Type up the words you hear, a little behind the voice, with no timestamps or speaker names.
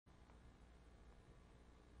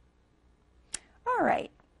All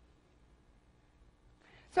right.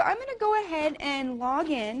 So I'm going to go ahead and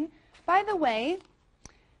log in. By the way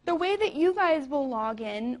that you guys will log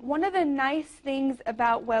in, one of the nice things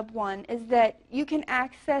about Web 1 is that you can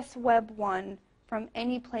access Web 1 from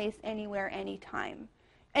any place, anywhere, anytime.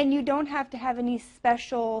 And you don't have to have any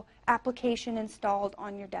special application installed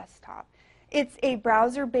on your desktop. It's a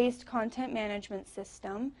browser-based content management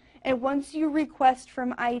system. And once you request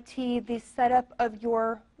from IT the setup of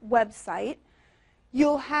your website,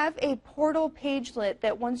 you'll have a portal pagelet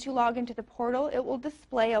that once you log into the portal, it will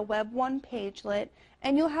display a Web 1 pagelet,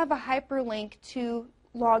 and you'll have a hyperlink to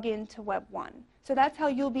log into Web 1. So that's how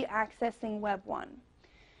you'll be accessing Web 1.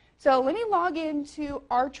 So let me log into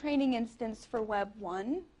our training instance for Web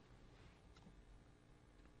 1.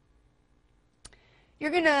 You're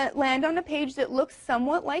going to land on a page that looks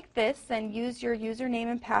somewhat like this and use your username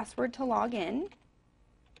and password to log in.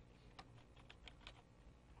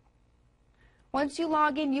 Once you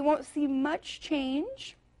log in, you won't see much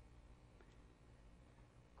change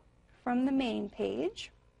from the main page,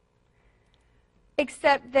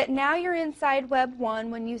 except that now you're inside Web 1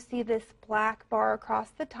 when you see this black bar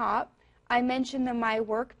across the top. I mentioned the My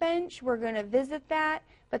Workbench. We're going to visit that,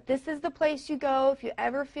 but this is the place you go if you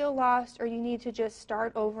ever feel lost or you need to just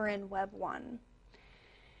start over in Web 1.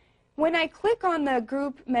 When I click on the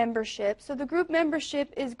group membership, so the group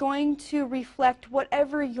membership is going to reflect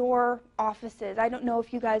whatever your office is. I don't know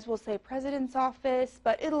if you guys will say President's Office,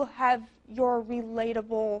 but it'll have your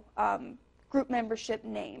relatable group membership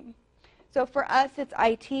name. So for us, it's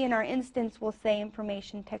IT, and our instance will say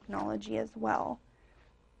Information Technology as well.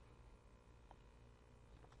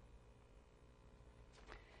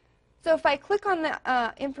 So if I click on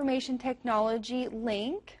the Information Technology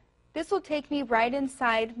link, this will take me right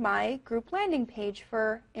inside my group landing page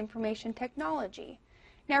for Information Technology.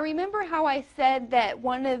 Now remember how I said that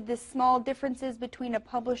one of the small differences between a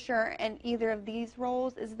publisher and either of these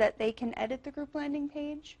roles is that they can edit the group landing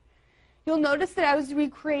page? You'll notice that as we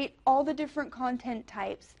create all the different content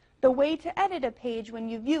types, the way to edit a page when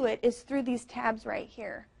you view it is through these tabs right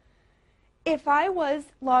here. If I was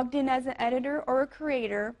logged in as an editor or a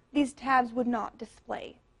creator, these tabs would not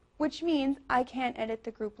display, which means I can't edit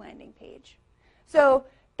the group landing page. So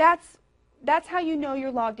that's how you know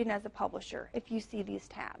you're logged in as a publisher, if you see these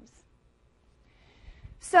tabs.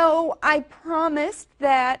 So I promised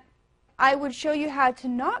that I would show you how to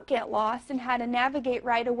not get lost and how to navigate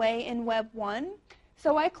right away in Web 1.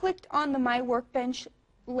 So I clicked on the My Workbench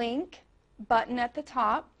link button at the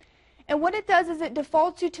top. And what it does is it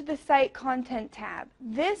defaults you to the Site Content tab.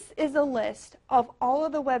 This is a list of all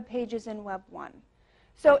of the web pages in Web 1.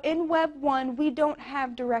 So in Web 1, we don't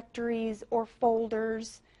have directories or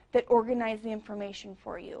folders that organize the information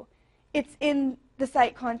for you. It's in the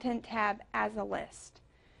Site Content tab as a list.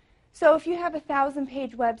 So if you have a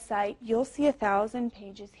 1,000-page website, you'll see 1,000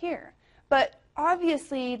 pages here. But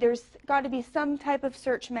obviously, there's got to be some type of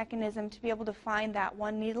search mechanism to be able to find that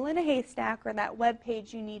one needle in a haystack or that web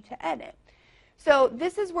page you need to edit. So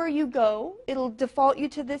this is where you go. It'll default you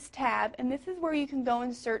to this tab, and this is where you can go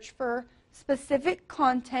and search for specific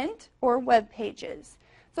content or web pages.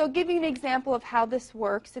 So I'll give you an example of how this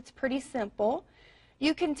works. It's pretty simple.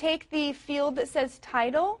 You can take the field that says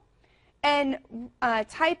title and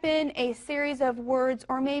type in a series of words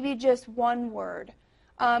or maybe just one word.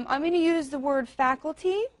 I'm going to use the word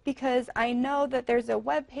faculty because I know that there's a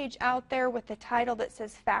web page out there with the title that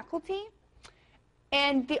says faculty.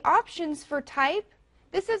 And the options for type,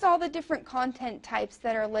 this is all the different content types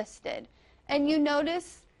that are listed. And you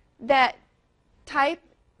notice that type,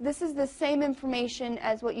 this is the same information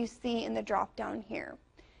as what you see in the drop down here.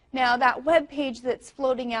 Now that web page that's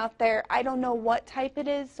floating out there, I don't know what type it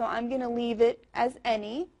is, so I'm going to leave it as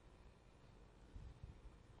any.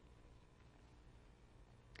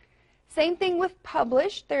 Same thing with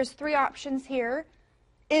published. There's 3 options here.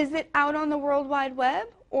 Is it out on the World Wide Web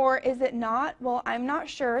or is it not? Well, I'm not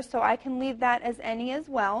sure, so I can leave that as any as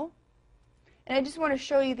well. And I just want to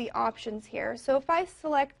show you the options here. So if I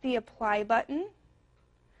select the Apply button,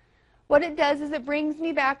 what it does is it brings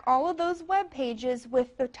me back all of those web pages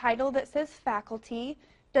with the title that says faculty.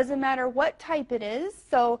 Doesn't matter what type it is.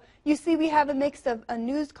 So you see we have a mix of a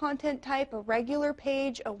news content type, a regular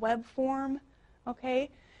page, a web form, okay?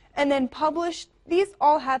 And then published, these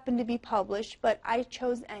all happen to be published, but I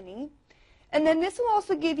chose any. And then this will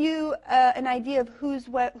also give you an idea of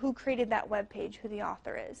who created that web page, who the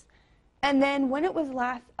author is. And then when it was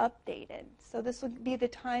last updated. So this will be the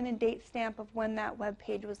time and date stamp of when that web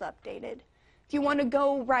page was updated. If you want to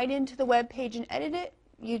go right into the web page and edit it,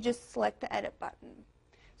 you just select the edit button.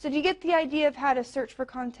 So do you get the idea of how to search for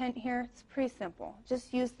content here? It's pretty simple.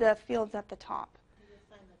 Just use the fields at the top.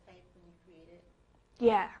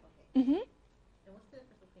 Yeah. Mm-hmm. And what's the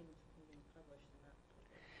difference between being published and not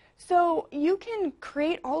published? So you can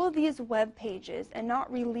create all of these web pages and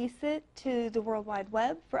not release it to the World Wide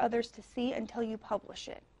Web for others to see until you publish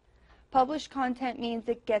it. Published content means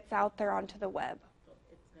it gets out there onto the web. So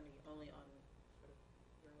it's going to be only on sort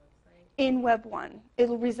of your website? In Web 1.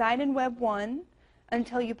 It'll reside in Web 1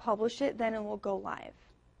 until you publish it, then it will go live.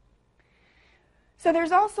 So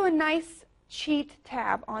there's also a nice cheat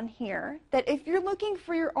tab on here that if you're looking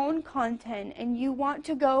for your own content and you want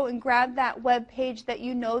to go and grab that web page that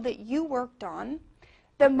you know that you worked on,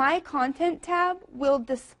 the My Content tab will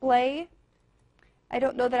display. I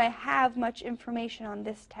don't know that I have much information on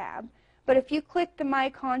this tab, but if you click the My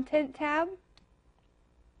Content tab,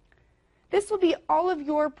 this will be all of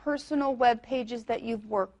your personal web pages that you've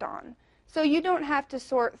worked on. So you don't have to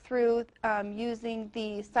sort through using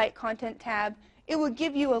the Site Content tab. It will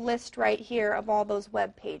give you a list right here of all those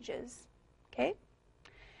web pages. Okay?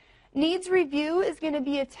 Needs Review is going to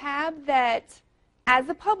be a tab that, as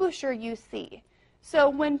a publisher, you see. So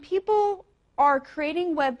when people are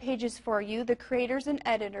creating web pages for you, the creators and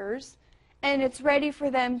editors, and it's ready for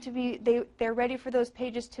them to be, they're ready for those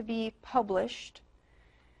pages to be published,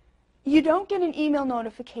 you don't get an email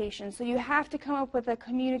notification, so you have to come up with a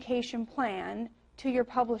communication plan to your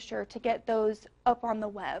publisher to get those up on the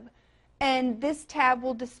web. And this tab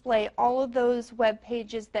will display all of those web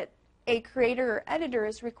pages that a creator or editor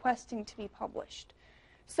is requesting to be published.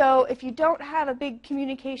 So if you don't have a big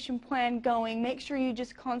communication plan going, make sure you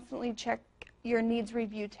just constantly check your Needs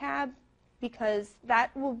Review tab, because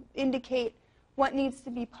that will indicate what needs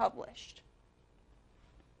to be published.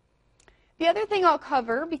 The other thing I'll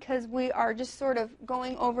cover, because we are just sort of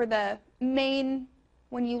going over the main,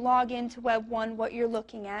 when you log into Web 1, what you're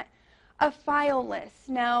looking at, a file list.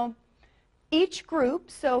 Now, each group,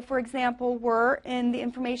 so for example, we're in the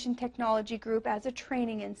information technology group as a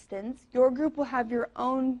training instance. Your group will have your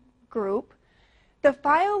own group. The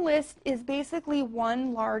file list is basically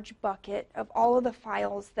one large bucket of all of the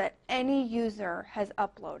files that any user has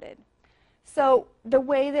uploaded. So the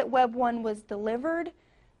way that Web 1 was delivered,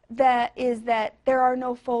 that is that there are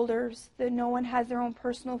no folders, that no one has their own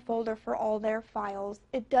personal folder for all their files.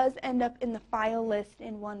 It does end up in the file list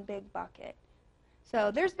in one big bucket.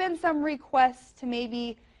 So there's been some requests to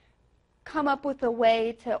maybe come up with a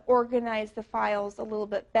way to organize the files a little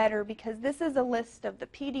bit better, because this is a list of the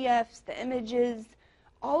PDFs, the images,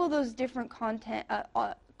 all of those different content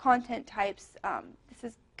types.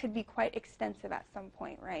 Could be quite extensive at some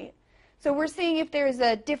point, right? So we're seeing if there's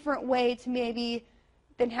a different way to maybe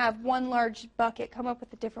than have one large bucket, come up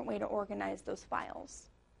with a different way to organize those files.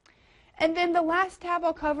 And then the last tab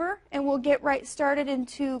I'll cover, and we'll get right started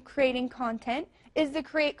into creating content, is the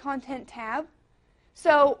Create Content tab.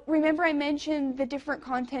 So remember I mentioned the different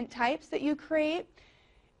content types that you create.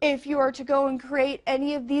 If you are to go and create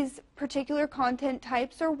any of these particular content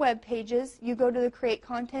types or web pages, you go to the Create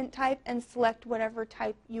Content type and select whatever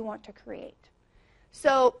type you want to create.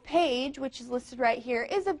 So page, which is listed right here,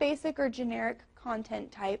 is a basic or generic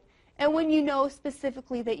content type. And when you know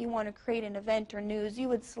specifically that you want to create an event or news, you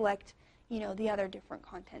would select, the other different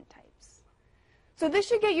content types. So this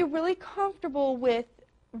should get you really comfortable with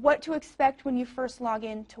what to expect when you first log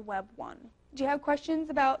into Web 1. Do you have questions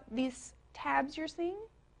about these tabs you're seeing?